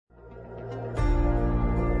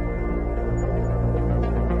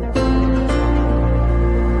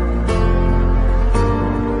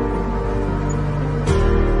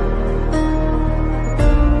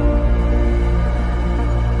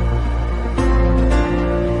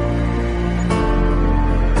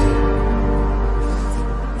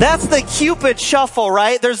That's the Cupid shuffle,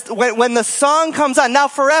 right? When the song comes on, now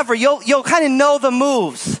forever, you'll kind of know the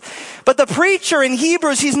moves. But the preacher in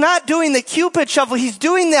Hebrews, he's not doing the Cupid shuffle, he's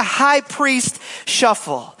doing the high priest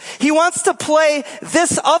shuffle. He wants to play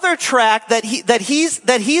this other track that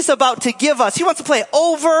he's about to give us. He wants to play it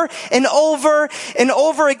over and over and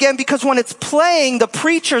over again, because when it's playing, the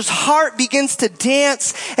preacher's heart begins to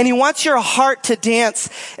dance, and he wants your heart to dance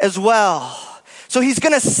as well. So he's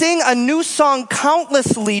going to sing a new song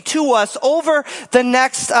countlessly to us over the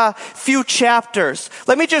next few chapters.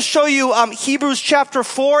 Let me just show you Hebrews chapter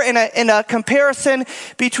 4 in a comparison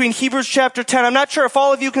between Hebrews chapter 10. I'm not sure if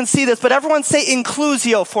all of you can see this, but everyone say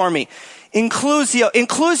inclusio for me. Inclusio.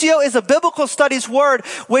 Inclusio is a biblical studies word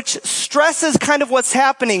which stresses kind of what's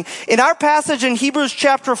happening. In our passage in Hebrews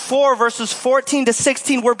chapter 4, verses 14 to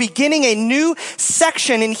 16, we're beginning a new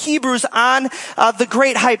section in Hebrews on the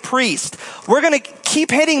great high priest. We're going to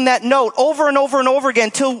keep hitting that note over and over and over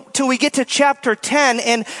again till we get to chapter 10.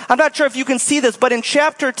 And I'm not sure if you can see this, but in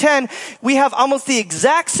chapter 10, we have almost the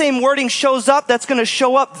exact same wording shows up that's going to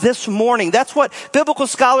show up this morning. That's what biblical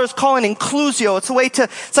scholars call an inclusio. It's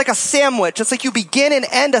like a sandwich. It's like you begin and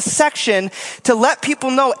end a section to let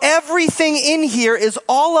people know everything in here is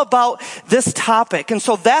all about this topic. And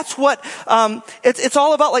so that's what it's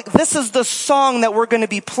all about. Like, this is the song that we're going to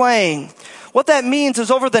be playing. What that means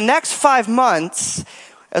is over the next 5 months,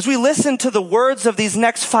 as we listen to the words of these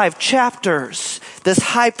next 5 chapters, this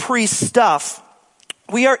high priest stuff,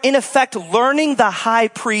 we are in effect learning the high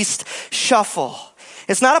priest shuffle.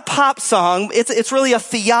 It's not a pop song. It's really a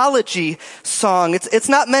theology song. It's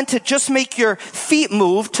not meant to just make your feet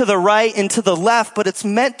move to the right and to the left, but it's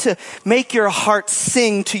meant to make your heart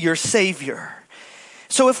sing to your Savior.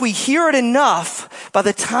 So if we hear it enough, by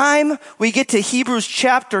the time we get to Hebrews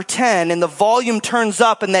chapter 10 and the volume turns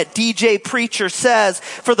up and that DJ preacher says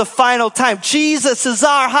for the final time, Jesus is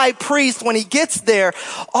our high priest, when he gets there,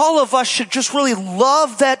 all of us should just really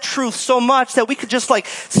love that truth so much that we could just like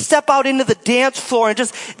step out into the dance floor and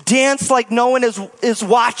just dance like no one is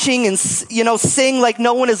watching, and sing like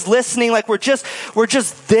no one is listening, like we're just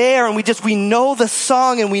there, and we know the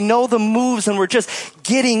song and we know the moves and we're just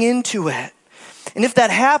getting into it. And if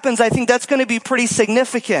that happens, I think that's going to be pretty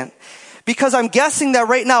significant, because I'm guessing that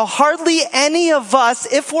right now, hardly any of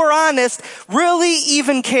us, if we're honest, really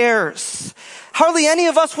even cares. Hardly any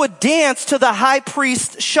of us would dance to the high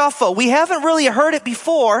priest shuffle. We haven't really heard it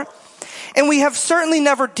before, and we have certainly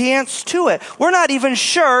never danced to it. We're not even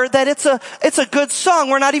sure that it's a good song.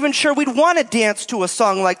 We're not even sure we'd want to dance to a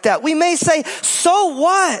song like that. We may say, so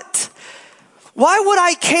what? Why would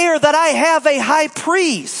I care that I have a high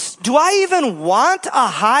priest? Do I even want a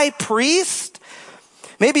high priest?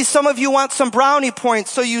 Maybe some of you want some brownie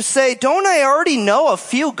points, so you say, don't I already know a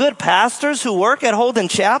few good pastors who work at Holden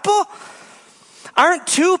Chapel? Aren't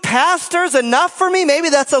 2 pastors enough for me? Maybe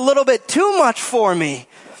that's a little bit too much for me.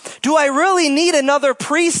 Do I really need another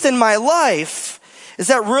priest in my life? Is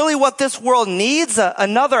that really what this world needs?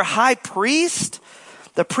 Another high priest?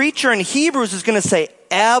 The preacher in Hebrews is going to say,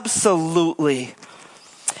 absolutely.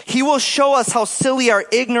 He will show us how silly our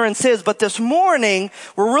ignorance is, but this morning,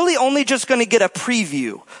 we're really only just going to get a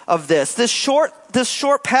preview of this. This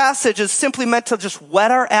short passage is simply meant to just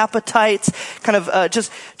whet our appetites, kind of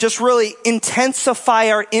just really intensify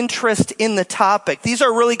our interest in the topic. These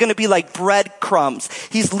are really going to be like breadcrumbs.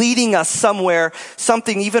 He's leading us somewhere,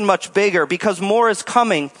 something even much bigger, because more is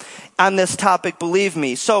coming on this topic, believe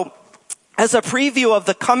me. So, as a preview of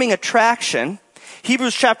the coming attraction,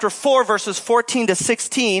 Hebrews chapter 4, verses 14 to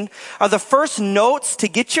 16 are the first notes to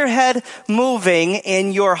get your head moving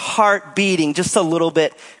and your heart beating just a little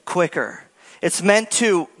bit quicker. It's meant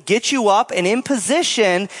to get you up and in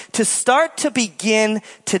position to start to begin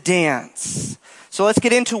to dance. So let's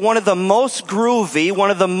get into one of the most groovy,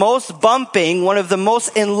 one of the most bumping, one of the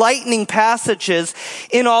most enlightening passages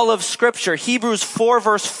in all of Scripture. Hebrews 4,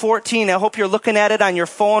 verse 14. I hope you're looking at it on your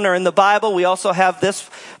phone or in the Bible. We also have this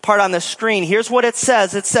part on the screen. Here's what it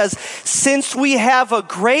says. It says, since we have a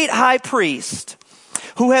great high priest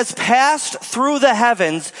who has passed through the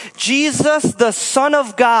heavens, Jesus, the Son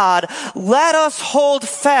of God, let us hold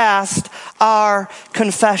fast our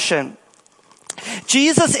confession.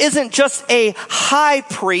 Jesus isn't just a high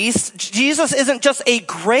priest. Jesus isn't just a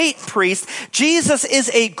great priest. Jesus is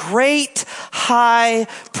a great high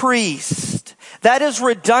priest. That is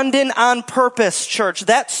redundant on purpose, church.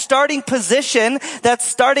 That starting position, that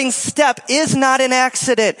starting step is not an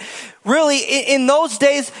accident. Really, in those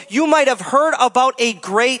days, you might have heard about a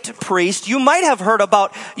great priest. You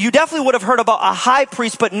definitely would have heard about a high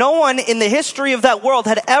priest, but no one in the history of that world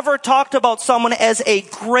had ever talked about someone as a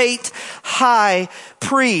great high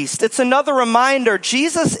priest. It's another reminder,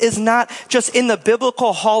 Jesus is not just in the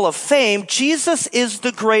biblical hall of fame. Jesus is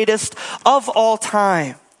the greatest of all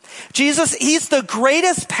time. Jesus, he's the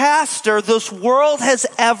greatest pastor this world has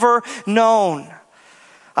ever known.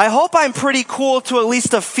 I hope I'm pretty cool to at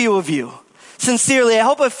least a few of you. Sincerely, I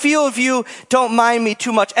hope a few of you don't mind me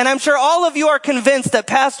too much. And I'm sure all of you are convinced that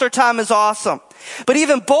Pastor Tom is awesome. But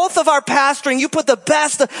even both of our pastoring, you put the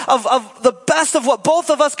best of what both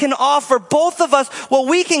of us can offer, both of us, what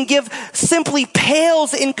we can give simply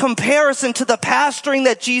pales in comparison to the pastoring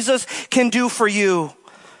that Jesus can do for you.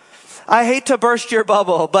 I hate to burst your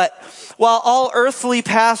bubble, but while all earthly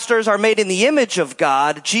pastors are made in the image of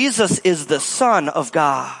God, Jesus is the Son of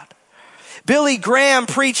God. Billy Graham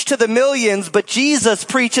preached to the millions, but Jesus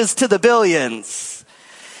preaches to the billions.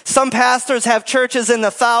 Some pastors have churches in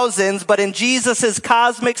the thousands, but in Jesus'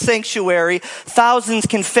 cosmic sanctuary, thousands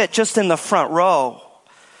can fit just in the front row.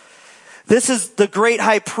 This is the great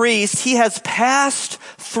high priest. He has passed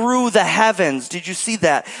through the heavens. Did you see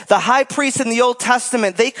that? The high priests in the Old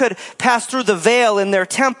Testament, they could pass through the veil in their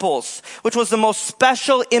temples, which was the most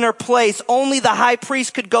special inner place. Only the high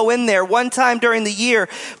priest could go in there one time during the year.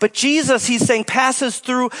 But Jesus, he's saying, passes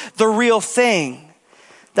through the real thing.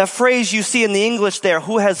 That phrase you see in the English there,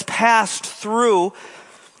 who has passed through,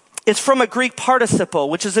 it's from a Greek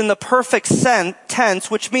participle, which is in the perfect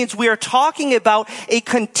tense, which means we are talking about a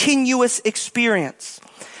continuous experience.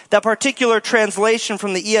 That particular translation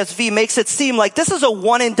from the ESV makes it seem like this is a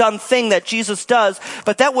one and done thing that Jesus does,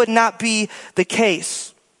 but that would not be the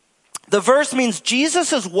case. The verse means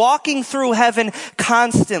Jesus is walking through heaven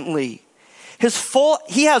constantly.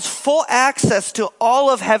 He has full access to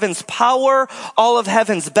all of heaven's power, all of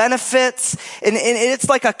heaven's benefits, and it's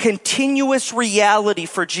like a continuous reality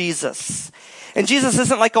for Jesus. And Jesus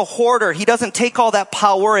isn't like a hoarder. He doesn't take all that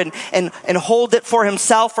power and hold it for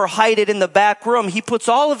himself or hide it in the back room. He puts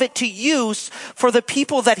all of it to use for the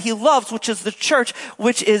people that he loves, which is the church,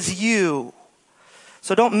 which is you.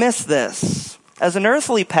 So don't miss this. As an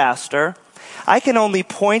earthly pastor, I can only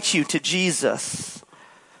point you to Jesus.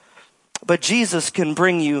 But Jesus can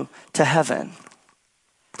bring you to heaven.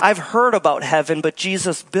 I've heard about heaven, but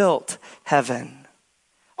Jesus built heaven.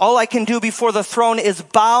 All I can do before the throne is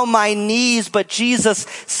bow my knees, but Jesus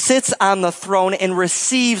sits on the throne and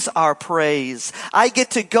receives our praise. I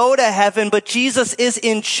get to go to heaven, but Jesus is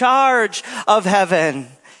in charge of heaven.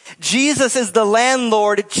 Jesus is the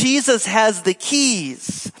landlord. Jesus has the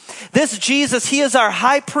keys. This Jesus, he is our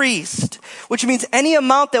high priest, which means any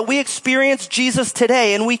amount that we experience Jesus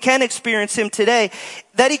today, and we can experience him today,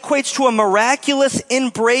 that equates to a miraculous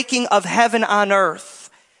inbreaking of heaven on earth.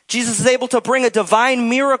 Jesus is able to bring a divine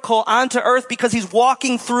miracle onto earth because he's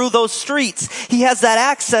walking through those streets. He has that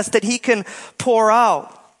access that he can pour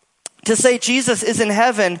out. To say Jesus is in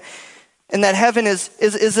heaven, and that heaven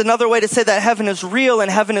is another way to say that heaven is real and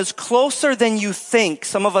heaven is closer than you think.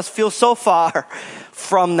 Some of us feel so far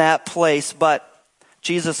from that place, but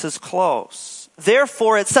Jesus is close.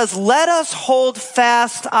 Therefore, it says, let us hold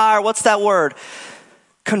fast our, what's that word?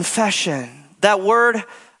 Confession. That word,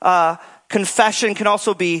 confession can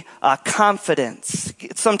also be confidence.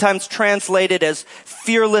 It's sometimes translated as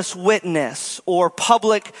fearless witness or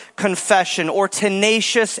public confession or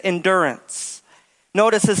tenacious endurance.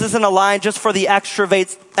 Notice this isn't a line just for the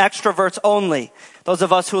extroverts only. Those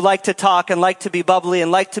of us who like to talk and like to be bubbly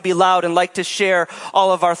and like to be loud and like to share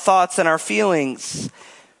all of our thoughts and our feelings.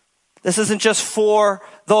 This isn't just for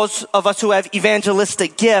those of us who have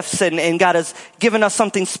evangelistic gifts and God has given us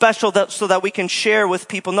something special so that we can share with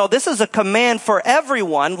people. No, this is a command for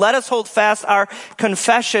everyone. Let us hold fast our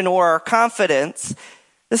confession or our confidence.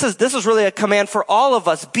 This is really a command for all of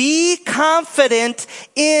us. Be confident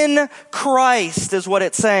in Christ is what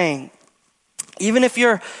it's saying. Even if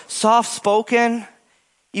you're soft-spoken,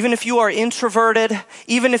 even if you are introverted,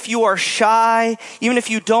 even if you are shy, even if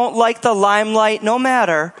you don't like the limelight, no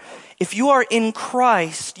matter, if you are in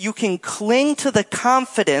Christ, you can cling to the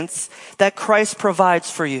confidence that Christ provides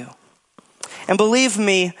for you. And believe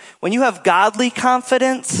me, when you have godly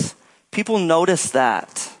confidence, people notice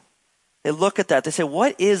that. They look at that. They say,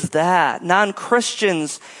 what is that?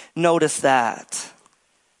 Non-Christians notice that.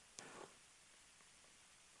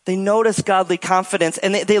 They notice godly confidence,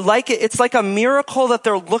 and they like it. It's like a miracle that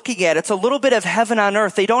they're looking at. It's a little bit of heaven on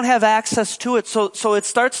earth. They don't have access to it, so it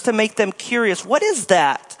starts to make them curious. What is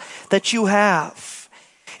that you have?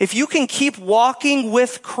 If you can keep walking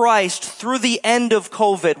with Christ through the end of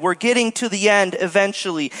COVID, we're getting to the end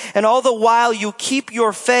eventually, and all the while you keep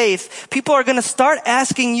your faith, people are going to start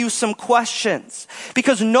asking you some questions,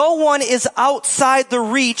 because no one is outside the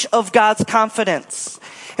reach of God's confidence.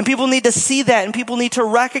 And people need to see that, and people need to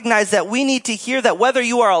recognize that. We need to hear that whether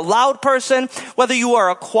you are a loud person, whether you are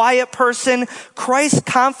a quiet person, Christ's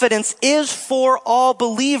confidence is for all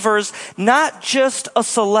believers, not just a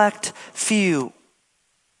select few.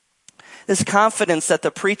 This confidence that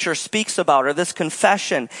the preacher speaks about, or this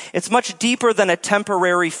confession, it's much deeper than a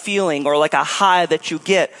temporary feeling or like a high that you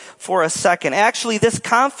get for a second. Actually, this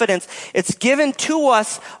confidence, it's given to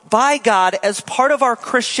us by God as part of our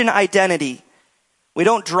Christian identity. We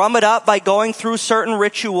don't drum it up by going through certain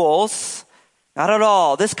rituals. Not at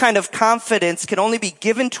all. This kind of confidence can only be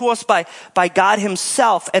given to us by God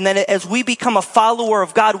himself. And then as we become a follower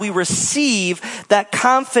of God, we receive that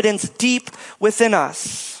confidence deep within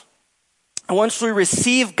us. And once we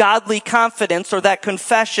receive godly confidence, or that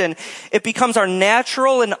confession, it becomes our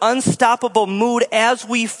natural and unstoppable mood as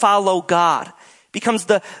we follow God. It becomes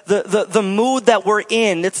the mood that we're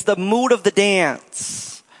in. It's the mood of the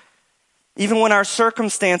dance. Even when our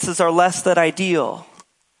circumstances are less than ideal.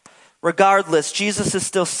 Regardless, Jesus is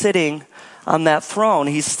still sitting on that throne.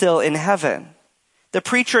 He's still in heaven. The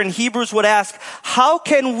preacher in Hebrews would ask, how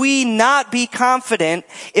can we not be confident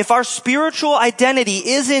if our spiritual identity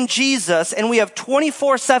is in Jesus and we have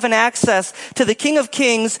 24/7 access to the King of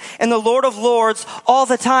Kings and the Lord of Lords all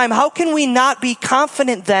the time? How can we not be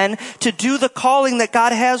confident then to do the calling that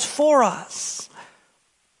God has for us?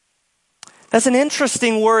 That's an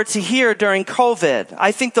interesting word to hear during COVID.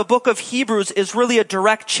 I think the book of Hebrews is really a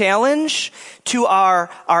direct challenge to our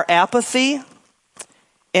apathy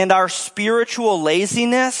and our spiritual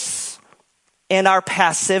laziness and our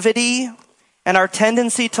passivity and our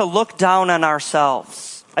tendency to look down on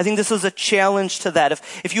ourselves. I think this is a challenge to that.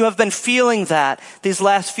 If you have been feeling that these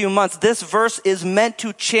last few months, this verse is meant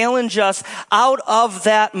to challenge us out of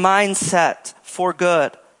that mindset for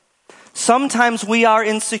good. Sometimes we are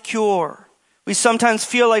insecure. We sometimes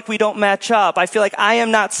feel like we don't match up. I feel like I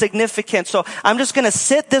am not significant, so I'm just going to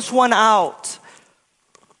sit this one out.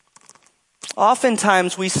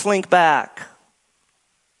 Oftentimes we slink back.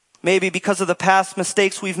 Maybe because of the past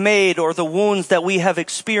mistakes we've made or the wounds that we have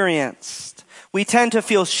experienced. We tend to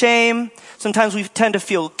feel shame. Sometimes we tend to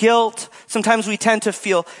feel guilt. Sometimes we tend to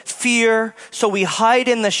feel fear. So we hide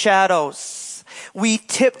in the shadows. We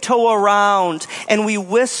tiptoe around and we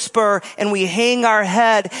whisper and we hang our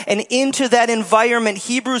head, and into that environment,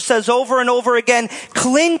 Hebrews says over and over again,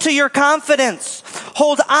 cling to your confidence.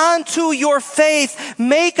 Hold on to your faith.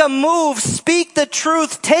 Make a move. Speak the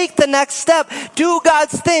truth. Take the next step. Do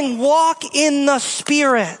God's thing. Walk in the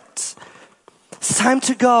Spirit. It's time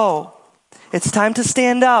to go. It's time to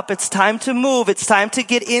stand up. It's time to move. It's time to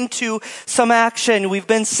get into some action. We've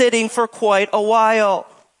been sitting for quite a while.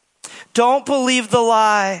 Don't believe the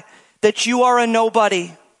lie that you are a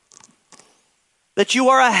nobody, that you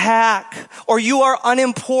are a hack, or you are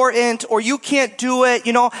unimportant, or you can't do it.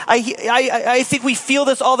 You know, I think we feel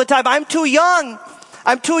this all the time. I'm too young.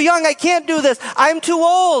 I'm too young. I can't do this. I'm too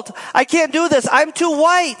old. I can't do this. I'm too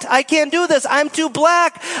white. I can't do this. I'm too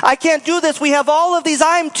black. I can't do this. We have all of these.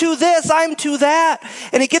 I'm too this. I'm too that.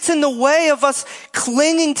 And it gets in the way of us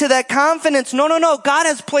clinging to that confidence. No. God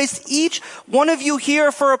has placed each one of you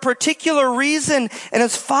here for a particular reason. And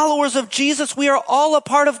as followers of Jesus, we are all a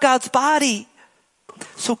part of God's body.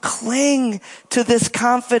 So cling to this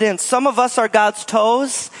confidence. Some of us are God's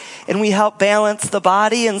toes and we help balance the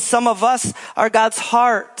body, and some of us are God's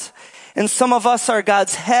heart, and some of us are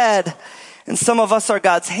God's head, and some of us are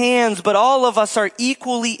God's hands, but all of us are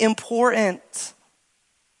equally important.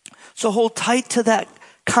 So hold tight to that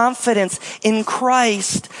confidence. In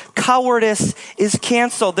Christ, cowardice is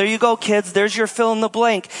canceled. There you go, kids. There's your fill in the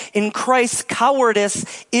blank. In Christ,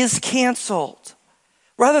 cowardice is canceled.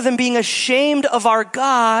 Rather than being ashamed of our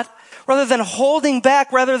God, rather than holding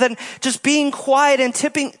back, rather than just being quiet and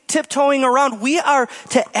tiptoeing around, we are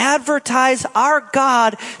to advertise our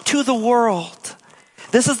God to the world.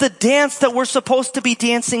 This is the dance that we're supposed to be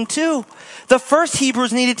dancing to. The first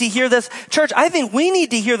Hebrews needed to hear this. Church, I think we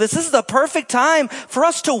need to hear this. This is the perfect time for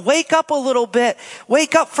us to wake up a little bit,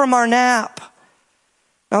 wake up from our nap.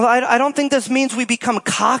 Now, I don't think this means we become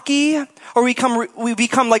cocky or we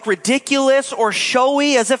become like ridiculous or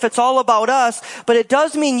showy as if it's all about us, but it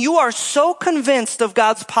does mean you are so convinced of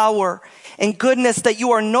God's power and goodness that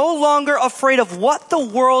you are no longer afraid of what the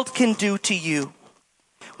world can do to you.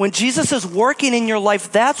 When Jesus is working in your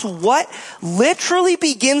life, that's what literally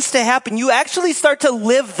begins to happen. You actually start to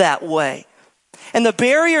live that way. And the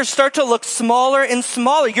barriers start to look smaller and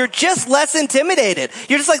smaller. You're just less intimidated.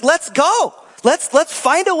 You're just like, let's go. Let's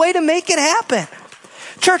find a way to make it happen.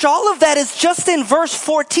 Church, all of that is just in verse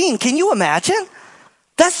 14. Can you imagine?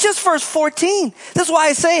 That's just verse 14. This is why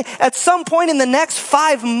I say at some point in the next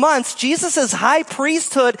 5 months, Jesus' high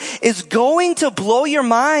priesthood is going to blow your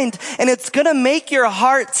mind and it's going to make your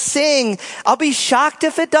heart sing. I'll be shocked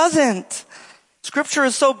if it doesn't. Scripture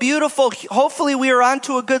is so beautiful. Hopefully we are on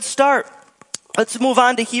to a good start. Let's move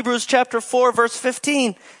on to Hebrews chapter 4, verse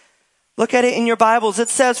 15. Look at it in your Bibles. It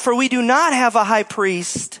says, "For we do not have a high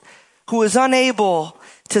priest who is unable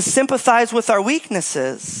to sympathize with our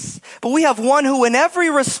weaknesses, but we have one who in every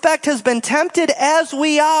respect has been tempted as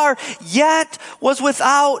we are, yet was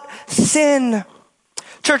without sin."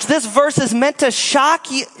 Church, this verse is meant to shock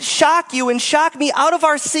you and shock me out of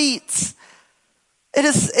our seats. It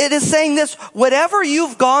is saying this: whatever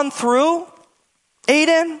you've gone through,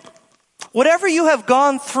 Aiden, whatever you have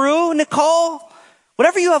gone through, Nicole,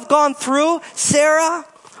 whatever you have gone through, Sarah,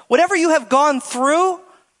 whatever you have gone through,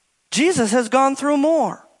 Jesus has gone through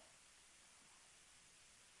more.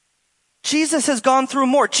 Jesus has gone through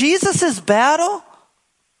more. Jesus' battle,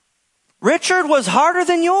 Richard, was harder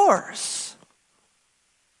than yours.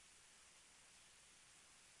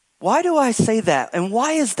 Why do I say that? And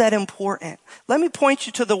why is that important? Let me point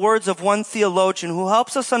you to the words of one theologian who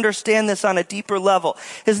helps us understand this on a deeper level.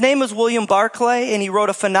 His name is William Barclay, and he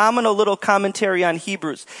wrote a phenomenal little commentary on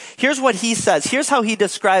Hebrews. Here's what he says. Here's how he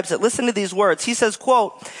describes it. Listen to these words. He says,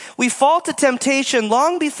 quote, "We fall to temptation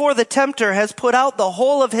long before the tempter has put out the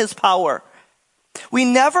whole of his power. We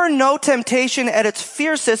never know temptation at its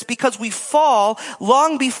fiercest because we fall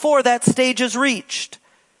long before that stage is reached.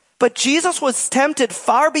 But Jesus was tempted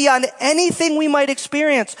far beyond anything we might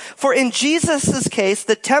experience. For in Jesus' case,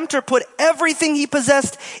 the tempter put everything he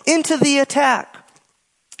possessed into the attack."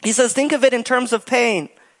 He says, think of it in terms of pain.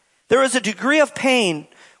 There is a degree of pain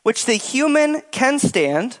which the human can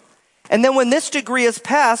stand. And then when this degree is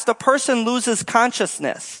passed, a person loses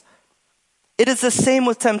consciousness. It is the same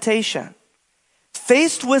with temptation.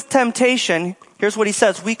 Faced with temptation, here's what he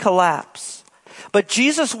says, we collapse. But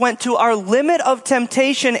Jesus went to our limit of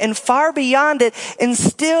temptation and far beyond it and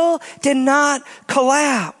still did not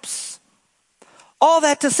collapse. All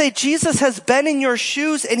that to say, Jesus has been in your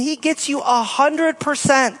shoes and he gets you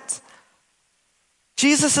 100%.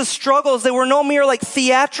 Jesus' struggles, they were no mere like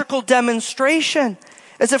theatrical demonstration,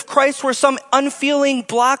 as if Christ were some unfeeling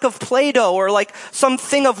block of Play-Doh or like some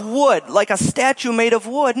thing of wood, like a statue made of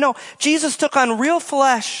wood. No, Jesus took on real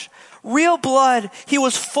flesh, real blood. He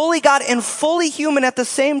was fully God and fully human at the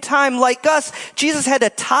same time. Like us, Jesus had to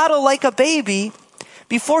toddle like a baby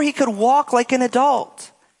before he could walk like an adult.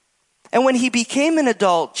 And when he became an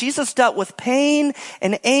adult, Jesus dealt with pain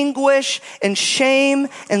and anguish and shame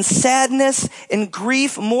and sadness and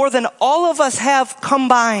grief more than all of us have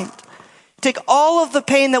combined. Take all of the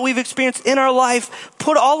pain that we've experienced in our life,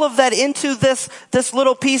 put all of that into this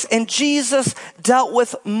little piece, and Jesus dealt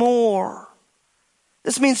with more.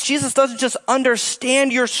 This means Jesus doesn't just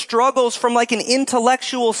understand your struggles from like an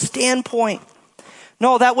intellectual standpoint.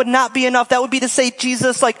 No, that would not be enough. That would be to say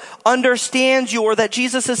Jesus like understands you or that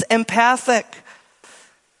Jesus is empathic.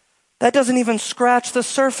 That doesn't even scratch the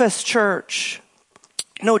surface, church.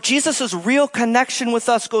 No, Jesus' real connection with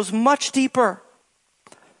us goes much deeper.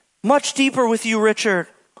 Much deeper with you, Richard.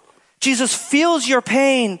 Jesus feels your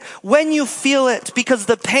pain when you feel it because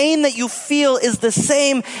the pain that you feel is the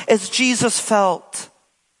same as Jesus felt.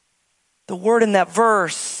 The word in that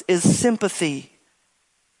verse is sympathy.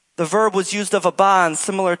 The verb was used of a bond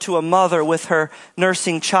similar to a mother with her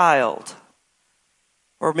nursing child.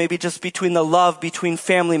 Or maybe just between the love between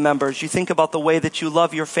family members. You think about the way that you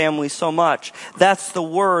love your family so much. That's the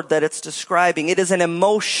word that it's describing. It is an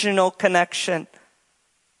emotional connection.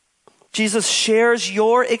 Jesus shares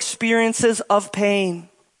your experiences of pain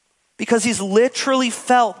because he's literally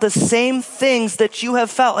felt the same things that you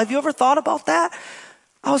have felt. Have you ever thought about that?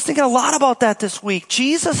 I was thinking a lot about that this week.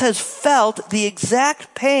 Jesus has felt the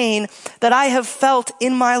exact pain that I have felt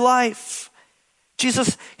in my life.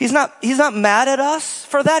 Jesus, he's not mad at us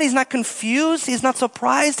for that. He's not confused. He's not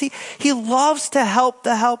surprised. He loves to help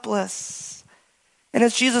the helpless. And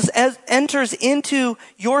as Jesus enters into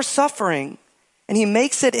your suffering and he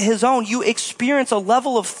makes it his own, you experience a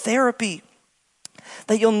level of therapy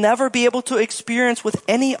that you'll never be able to experience with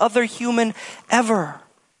any other human ever.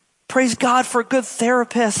 Praise God for good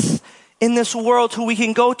therapists in this world who we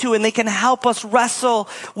can go to and they can help us wrestle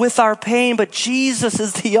with our pain. But Jesus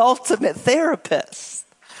is the ultimate therapist.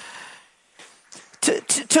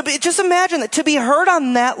 Just imagine that, to be heard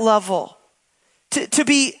on that level, to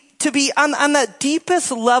be on that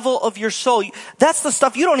deepest level of your soul. That's the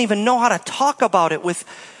stuff you don't even know how to talk about it with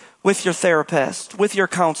your therapist, with your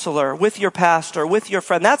counselor, with your pastor, with your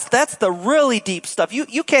friend. That's the really deep stuff.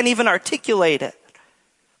 You can't even articulate it.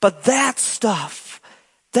 But that stuff,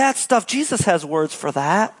 Jesus has words for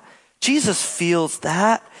that. Jesus feels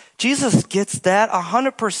that. Jesus gets that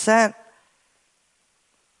 100%.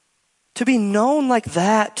 To be known like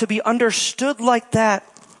that, to be understood like that.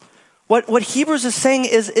 What Hebrews is saying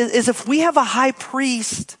is if we have a high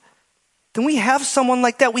priest, then we have someone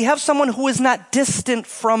like that. We have someone who is not distant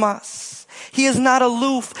from us. He is not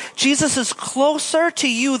aloof. Jesus is closer to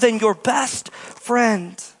you than your best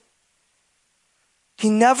friend. He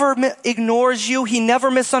never ignores you. He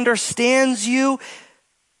never misunderstands you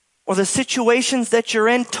or the situations that you're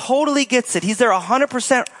in. Totally gets it. He's there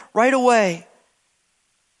 100% right away.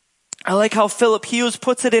 I like how Philip Hughes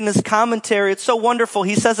puts it in his commentary. It's so wonderful.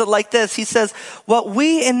 He says it like this. He says, what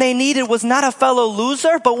we and they needed was not a fellow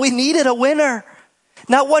loser, but we needed a winner.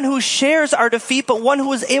 Not one who shares our defeat, but one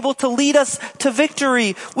who is able to lead us to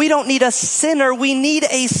victory. We don't need a sinner. We need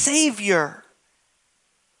a savior.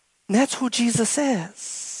 And that's who Jesus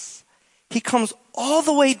is. He comes all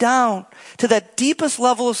the way down to that deepest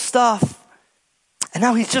level of stuff. And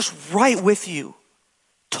now he's just right with you.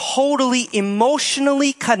 Totally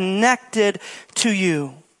emotionally connected to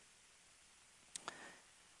you.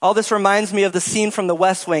 All this reminds me of the scene from The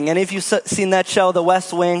West Wing. Any of you seen that show, The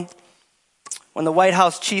West Wing? When the White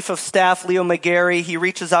House Chief of Staff, Leo McGarry, he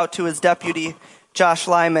reaches out to his deputy, Josh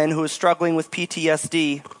Lyman, who is struggling with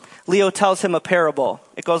PTSD. Leo tells him a parable.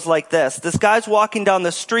 It goes like this. This guy's walking down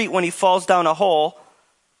the street when he falls down a hole,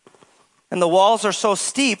 and the walls are so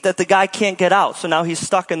steep that the guy can't get out. So now he's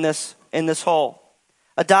stuck in this hole.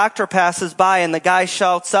 A doctor passes by and the guy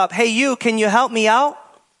shouts up, hey you, can you help me out?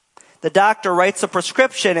 The doctor writes a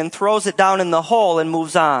prescription and throws it down in the hole and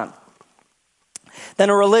moves on. Then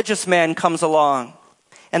a religious man comes along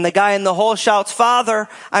and the guy in the hole shouts, Father,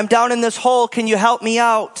 I'm down in this hole, can you help me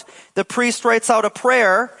out? The priest writes out a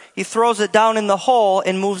prayer, he throws it down in the hole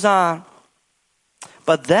and moves on.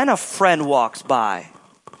 But then a friend walks by.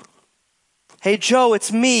 Hey Joe,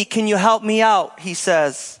 it's me, can you help me out? He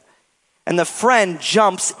says. And the friend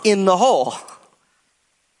jumps in the hole.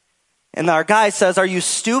 And our guy says, are you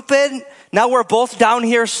stupid? Now we're both down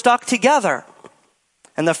here stuck together.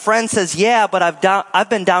 And the friend says, yeah, but I've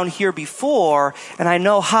been down here before and I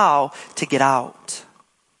know how to get out.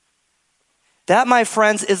 That, my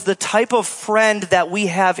friends, is the type of friend that we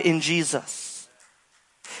have in Jesus.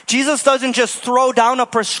 Jesus doesn't just throw down a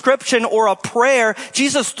prescription or a prayer.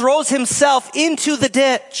 Jesus throws himself into the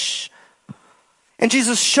ditch. And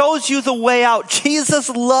Jesus shows you the way out. Jesus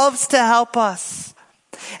loves to help us.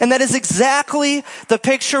 And that is exactly the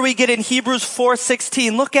picture we get in Hebrews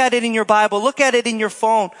 4:16. Look at it in your Bible. Look at it in your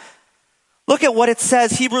phone. Look at what it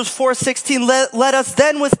says. Hebrews 4:16. Let us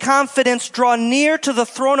then with confidence draw near to the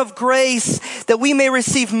throne of grace that we may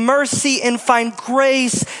receive mercy and find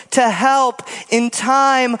grace to help in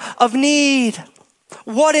time of need.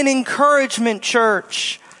 What an encouragement,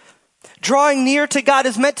 church. Drawing near to God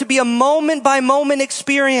is meant to be a moment-by-moment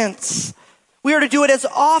experience. We are to do it as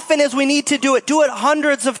often as we need to do it. Do it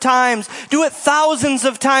hundreds of times. Do it thousands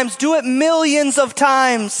of times. Do it millions of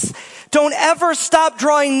times. Don't ever stop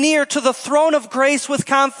drawing near to the throne of grace with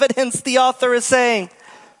confidence, the author is saying.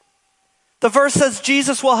 The verse says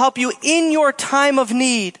Jesus will help you in your time of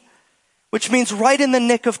need, which means right in the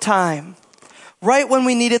nick of time. Right when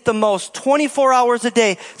we need it the most, 24 hours a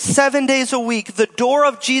day, 7 days a week. The door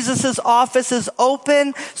of Jesus' office is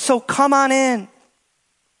open, so come on in.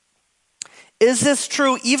 Is this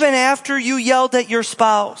true even after you yelled at your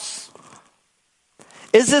spouse?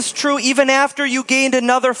 Is this true even after you gained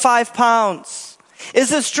another 5 pounds? Is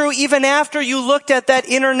this true even after you looked at that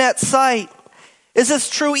internet site? Is this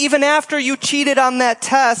true even after you cheated on that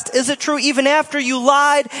test? Is it true even after you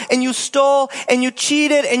lied and you stole and you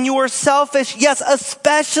cheated and you were selfish? Yes,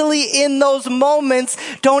 especially in those moments,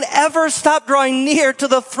 don't ever stop drawing near to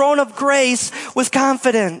the throne of grace with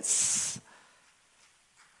confidence.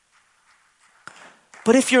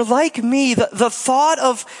 But if you're like me, the thought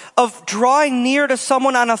of drawing near to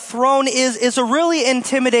someone on a throne is a really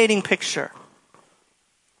intimidating picture.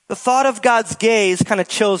 The thought of God's gaze kind of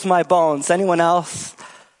chills my bones. Anyone else?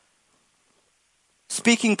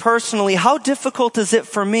 Speaking personally, how difficult is it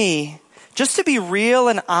for me just to be real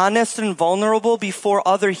and honest and vulnerable before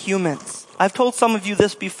other humans? I've told some of you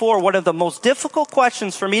this before. One of the most difficult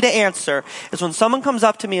questions for me to answer is when someone comes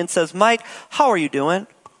up to me and says, Mike, how are you doing?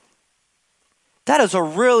 That is a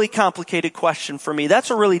really complicated question for me. That's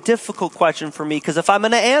a really difficult question for me, because if I'm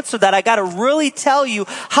going to answer that, I got to really tell you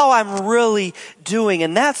how I'm really doing.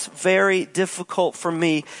 And that's very difficult for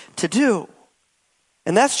me to do.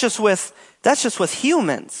 And that's just with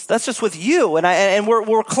humans. That's just with you. And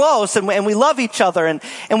we're close, and we love each other, and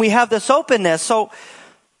we have this openness. So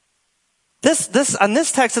this on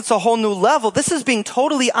this text, it's a whole new level. This is being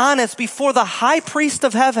totally honest before the high priest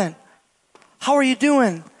of heaven. How are you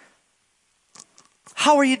doing?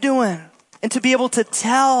 How are you doing? And to be able to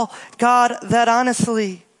tell God that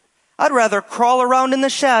honestly. I'd rather crawl around in the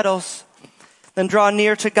shadows than draw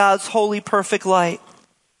near to God's holy, perfect light.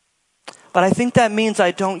 But I think that means I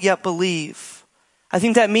don't yet believe. I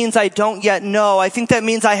think that means I don't yet know. I think that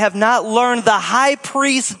means I have not learned the high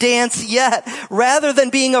priest dance yet. Rather than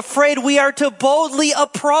being afraid, we are to boldly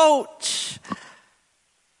approach.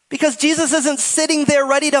 Because Jesus isn't sitting there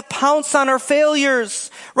ready to pounce on our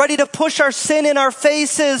failures, ready to push our sin in our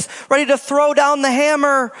faces, ready to throw down the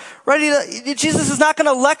hammer, Jesus is not going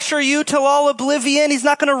to lecture you till all oblivion. He's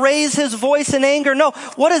not going to raise his voice in anger. No,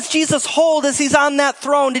 what does Jesus hold as he's on that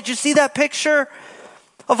throne? Did you see that picture?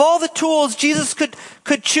 Of all the tools Jesus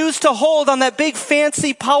could choose to hold on that big,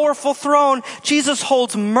 fancy, powerful throne, Jesus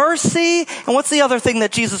holds mercy. And what's the other thing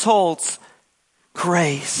that Jesus holds?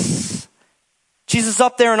 Grace. Jesus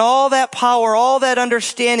up there in all that power, all that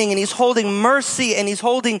understanding, and he's holding mercy and he's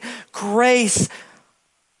holding grace.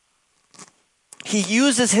 He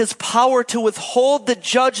uses his power to withhold the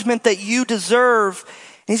judgment that you deserve.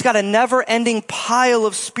 And he's got a never-ending pile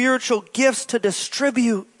of spiritual gifts to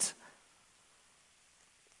distribute.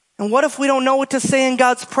 And what if we don't know what to say in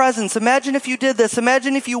God's presence? Imagine if you did this.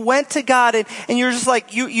 Imagine if you went to God and you're just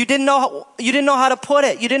like, you didn't know how to put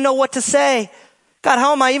it. You didn't know what to say. God,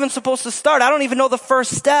 how am I even supposed to start? I don't even know the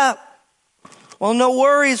first step. Well, no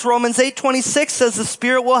worries. Romans 8:26 says the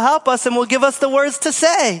Spirit will help us and will give us the words to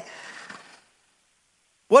say.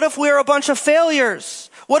 What if we're a bunch of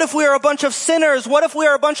failures? What if we're a bunch of sinners? What if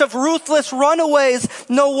we're a bunch of ruthless runaways?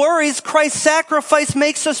 No worries. Christ's sacrifice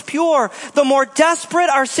makes us pure. The more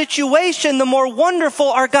desperate our situation, the more wonderful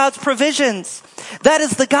are God's provisions. That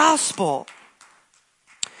is the gospel.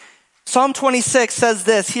 Psalm 26 says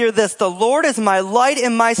this, hear this, the Lord is my light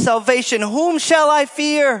and my salvation. Whom shall I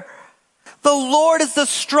fear? The Lord is the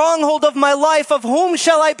stronghold of my life. Of whom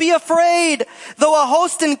shall I be afraid? Though a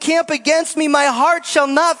host encamp against me, my heart shall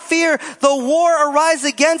not fear. Though war arise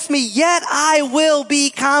against me, yet I will be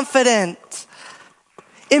confident.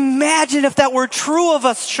 Imagine if that were true of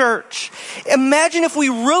us, church. Imagine if we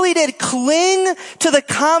really did cling to the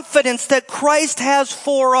confidence that Christ has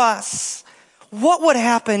for us. What would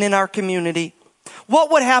happen in our community? What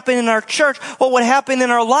would happen in our church? What would happen in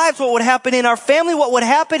our lives? What would happen in our family? What would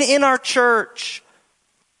happen in our church?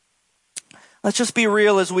 Let's just be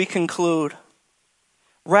real as we conclude.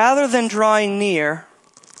 Rather than drawing near,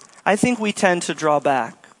 I think we tend to draw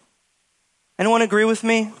back. Anyone agree with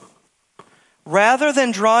me? Rather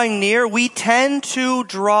than drawing near, we tend to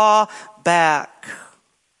draw back.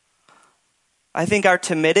 I think our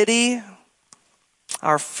timidity,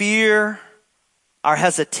 our fear, our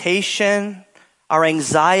hesitation, our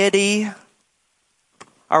anxiety,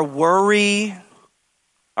 our worry,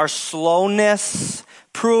 our slowness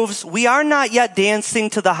proves we are not yet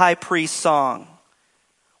dancing to the high priest song.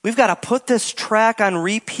 We've got to put this track on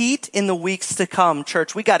repeat in the weeks to come,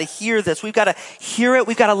 church. We've got to hear this. We've got to hear it.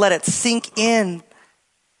 We've got to let it sink in.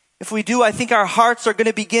 If we do, I think our hearts are going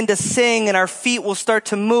to begin to sing and our feet will start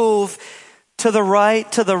to move to the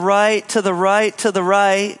right, to the right, to the right, to the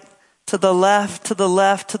right. To the left, to the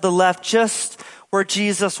left, to the left, just where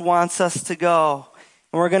Jesus wants us to go.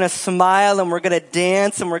 And we're going to smile and we're going to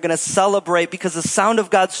dance and we're going to celebrate because the sound of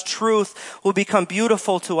God's truth will become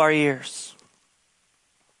beautiful to our ears.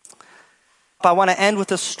 I want to end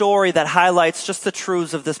with a story that highlights just the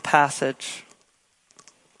truths of this passage.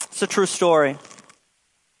 It's a true story.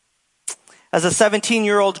 As a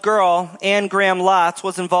 17-year-old girl, Anne Graham Lotz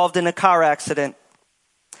was involved in a car accident,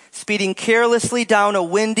 speeding carelessly down a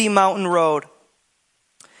windy mountain road.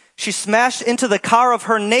 She smashed into the car of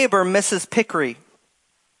her neighbor, Mrs. Pickery.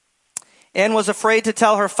 Anne was afraid to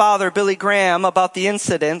tell her father, Billy Graham, about the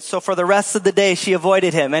incident, so for the rest of the day she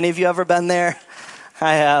avoided him. Any of you ever been there?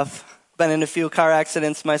 I have. Been in a few car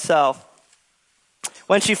accidents myself.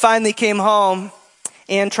 When she finally came home,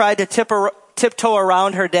 Anne tried to tiptoe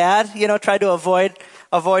around her dad, tried to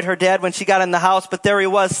avoid her dad when she got in the house, but there he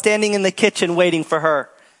was standing in the kitchen waiting for her.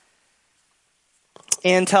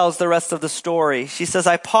 Anne tells the rest of the story. She says,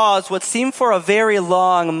 I paused what seemed for a very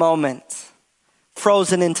long moment.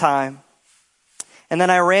 frozen in time. And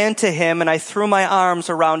then I ran to him and I threw my arms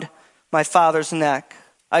around my father's neck.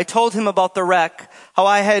 I told him about the wreck, how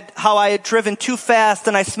I had driven too fast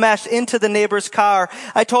and I smashed into the neighbor's car.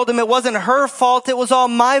 I told him it wasn't her fault, it was all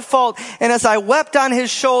my fault. And as I wept on his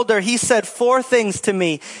shoulder, he said 4 things to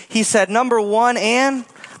me. He said, number 1, Ann,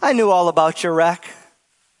 I knew all about your wreck.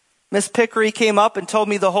 Miss Pickery came up and told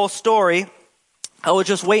me the whole story. I was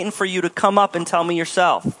just waiting for you to come up and tell me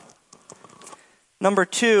yourself. Number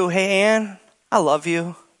 2, hey Ann, I love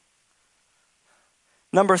you.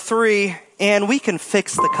 Number 3, Ann, we can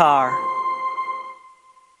fix the car.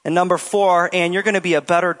 And number 4, Ann, you're going to be a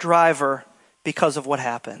better driver because of what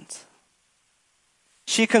happened.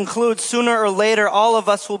 She concludes, sooner or later, all of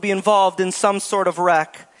us will be involved in some sort of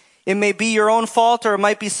wreck. It may be your own fault or it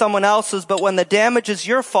might be someone else's, but when the damage is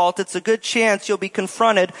your fault, it's a good chance you'll be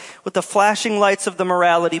confronted with the flashing lights of the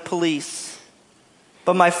morality police.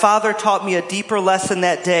 But my father taught me a deeper lesson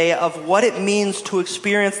that day of what it means to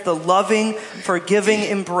experience the loving, forgiving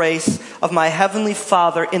embrace of my heavenly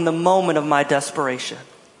Father in the moment of my desperation.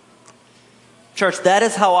 Church, that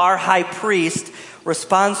is how our high priest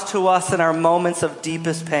responds to us in our moments of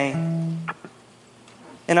deepest pain.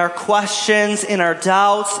 In our questions, in our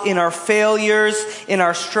doubts, in our failures, in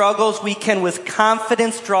our struggles, we can with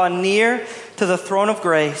confidence draw near to the throne of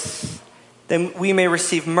grace. Then we may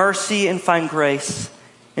receive mercy and find grace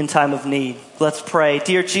in time of need. Let's pray.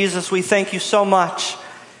 Dear Jesus, we thank you so much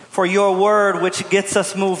for your word which gets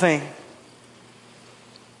us moving.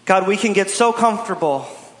 God, we can get so comfortable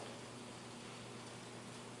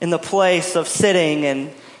in the place of sitting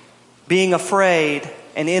and being afraid,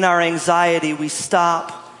 and in our anxiety we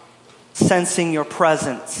stop sensing your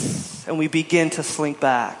presence and we begin to slink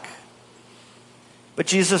back. But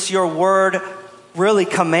Jesus, your word really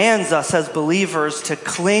commands us as believers to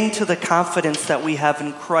cling to the confidence that we have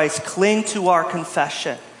in Christ. Cling to our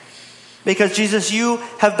confession. Because Jesus, you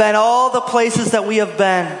have been all the places that we have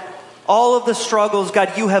been. All of the struggles,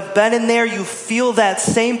 God, you have been in there. You feel that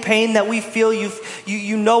same pain that we feel.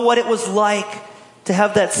 You know what it was like to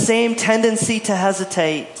have that same tendency to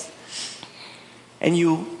hesitate. And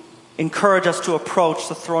you encourage us to approach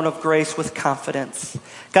the throne of grace with confidence.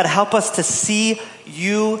 God, help us to see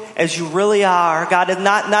you as you really are. God,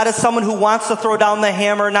 not as someone who wants to throw down the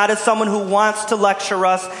hammer, not as someone who wants to lecture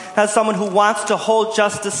us, not as someone who wants to hold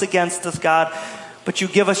justice against us, God, but you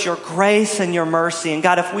give us your grace and your mercy. And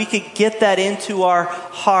God, if we could get that into our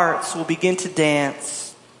hearts, we'll begin to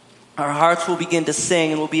dance. Our hearts will begin to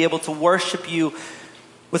sing, and we'll be able to worship you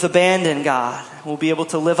with abandon, God. We'll be able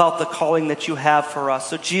to live out the calling that you have for us.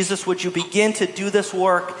 So Jesus, would you begin to do this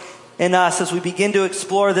work in us as we begin to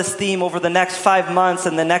explore this theme over the next 5 months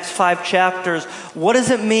and the next 5 chapters? What does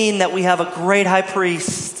it mean that we have a great high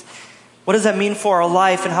priest? What does that mean for our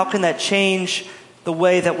life, and how can that change the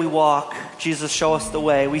way that we walk? Jesus, show us the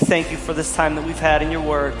way. We thank you for this time that we've had in your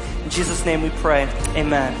word. In Jesus' name we pray.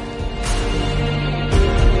 Amen.